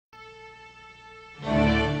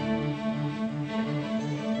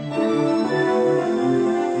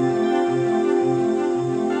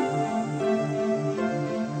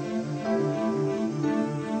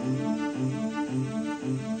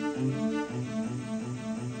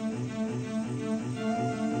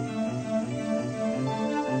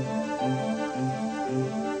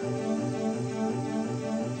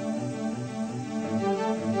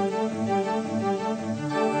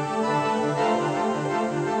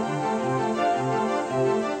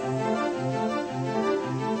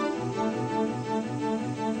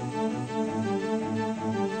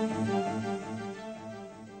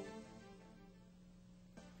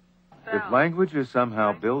language is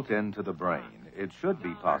somehow built into the brain, it should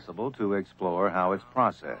be possible to explore how it's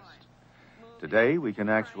processed. Today, we can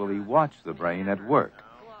actually watch the brain at work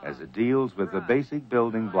as it deals with the basic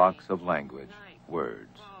building blocks of language,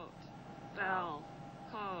 words.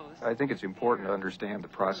 I think it's important to understand the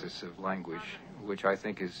process of language, which I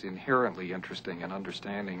think is inherently interesting in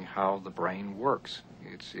understanding how the brain works.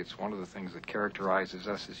 It's one of the things that characterizes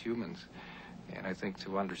us as humans. And I think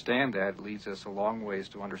to understand that leads us a long ways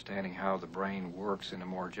to understanding how the brain works in a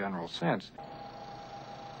more general sense.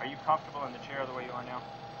 Are you comfortable in the chair the way you are now?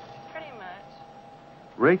 Pretty much.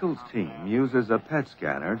 Rakel's team uses a PET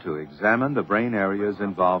scanner to examine the brain areas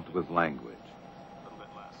involved with language. A little bit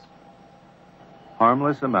less.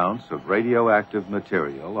 Harmless amounts of radioactive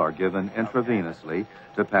material are given intravenously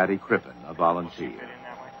to Patty Crippen, a volunteer.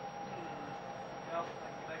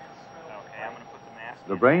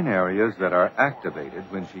 The brain areas that are activated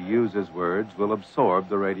when she uses words will absorb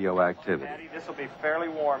the radioactivity. Patty, this will be fairly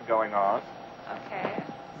warm going on. Okay.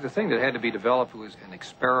 The thing that had to be developed was an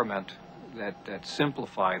experiment that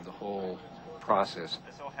simplified the whole process.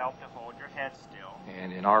 This will help to hold your head still.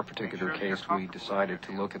 And in our particular case, we decided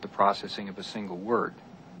to look at the processing of a single word.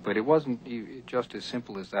 But it wasn't just as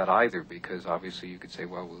simple as that either, because obviously you could say,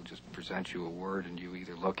 well, we'll just present you a word and you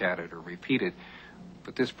either look at it or repeat it.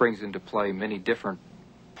 But this brings into play many different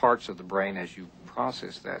parts of the brain as you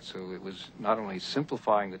process that. So it was not only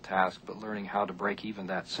simplifying the task, but learning how to break even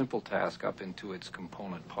that simple task up into its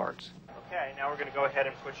component parts. Okay, now we're going to go ahead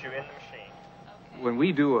and put you in the machine. When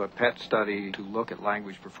we do a PET study to look at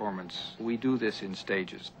language performance, we do this in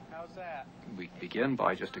stages. How's that? We begin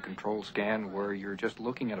by just a control scan where you're just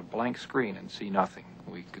looking at a blank screen and see nothing.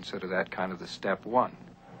 We consider that kind of the step one.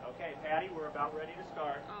 Okay, Patty, we're about ready to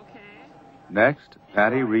start. Okay. Next,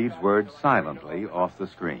 Patty reads words silently off the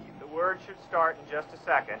screen. The word should start in just a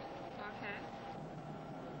second. Okay.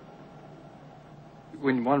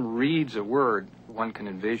 When one reads a word, one can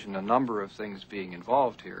envision a number of things being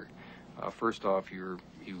involved here. First off, you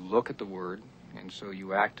look at the word, and so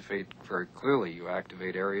you activate, very clearly, you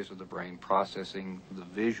activate areas of the brain processing the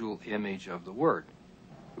visual image of the word.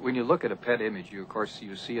 When you look at a PET image, of course,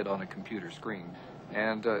 you see it on a computer screen.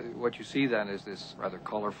 And what you see then is this rather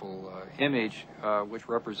colorful image, which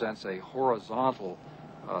represents a horizontal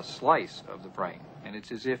slice of the brain. And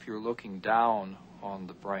it's as if you're looking down on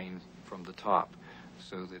the brain from the top,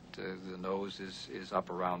 so that the nose is up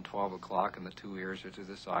around 12 o'clock and the two ears are to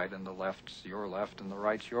the side, and the left's your left and the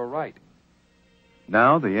right's your right.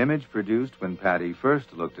 Now, the image produced when Patty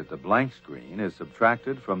first looked at the blank screen is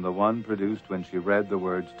subtracted from the one produced when she read the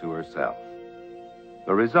words to herself.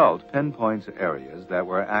 The result pinpoints areas that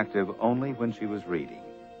were active only when she was reading.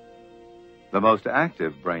 The most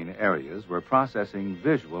active brain areas were processing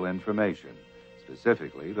visual information,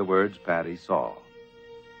 specifically the words Patty saw.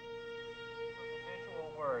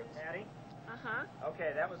 Visual words. Patty? Uh-huh.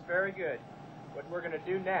 Okay, that was very good. What we're going to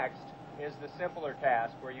do next is the simpler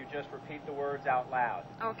task where you just repeat the words out loud.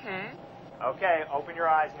 Okay. Okay, open your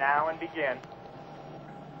eyes now and begin.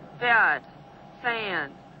 Bed,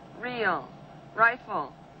 fan, reel,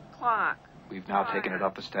 rifle, clock. We've now taken it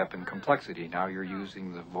up a step in complexity. Now you're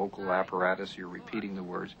using the vocal apparatus, you're repeating the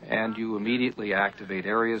words, and you immediately activate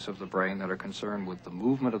areas of the brain that are concerned with the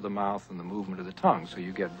movement of the mouth and the movement of the tongue. So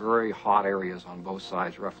you get very hot areas on both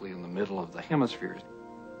sides, roughly in the middle of the hemispheres.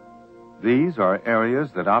 These are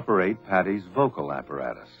areas that operate Patty's vocal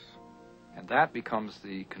apparatus. And that becomes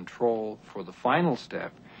the control for the final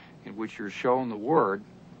step, in which you're shown the word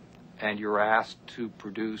and you're asked to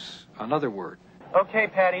produce another word. Okay,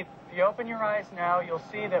 Patty, if you open your eyes now, you'll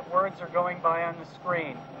see that words are going by on the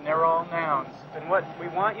screen, and they're all nouns. And what we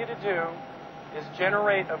want you to do is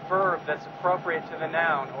generate a verb that's appropriate to the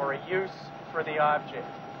noun or a use for the object.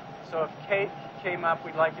 So if Kate came up,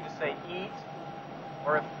 we'd like you to say eat,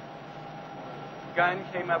 or if gun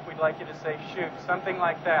came up, we'd like you to say shoot, something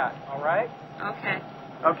like that, all right? Okay.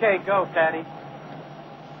 Okay, go, Patty.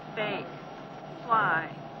 Bake, fly,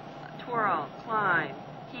 twirl, climb,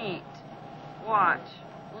 heat, watch,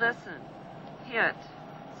 listen, hit,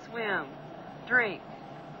 swim, drink,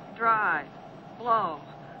 drive, blow,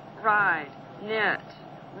 ride, knit,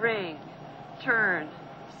 ring, turn,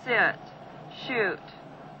 sit, shoot,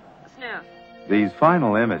 sniff. These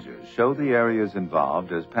final images show the areas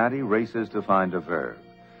involved as Patty races to find a verb.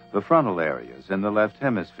 The frontal areas in the left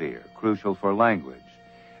hemisphere, crucial for language.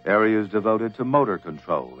 Areas devoted to motor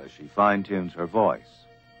control as she fine-tunes her voice.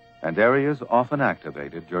 And areas often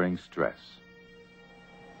activated during stress.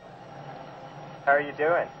 How are you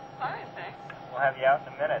doing? Fine, thanks. We'll have you out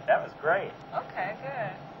in a minute. That was great. Okay,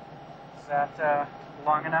 good. Is that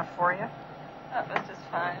long enough for you? That was just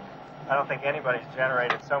fine. I don't think anybody's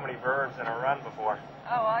generated so many verbs in a run before.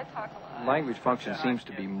 Oh, I talk a lot. Language function seems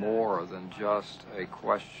to be more than just a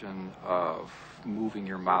question of moving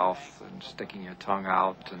your mouth and sticking your tongue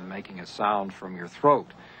out and making a sound from your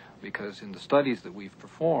throat, because in the studies that we've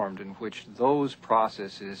performed in which those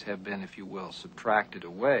processes have been, if you will, subtracted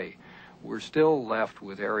away, we're still left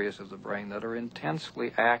with areas of the brain that are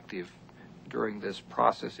intensely active during this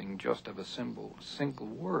processing just of a single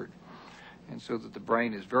word. And so that the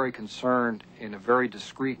brain is very concerned in a very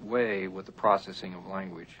discrete way with the processing of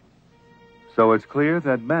language. So it's clear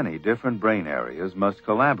that many different brain areas must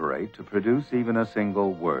collaborate to produce even a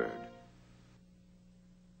single word.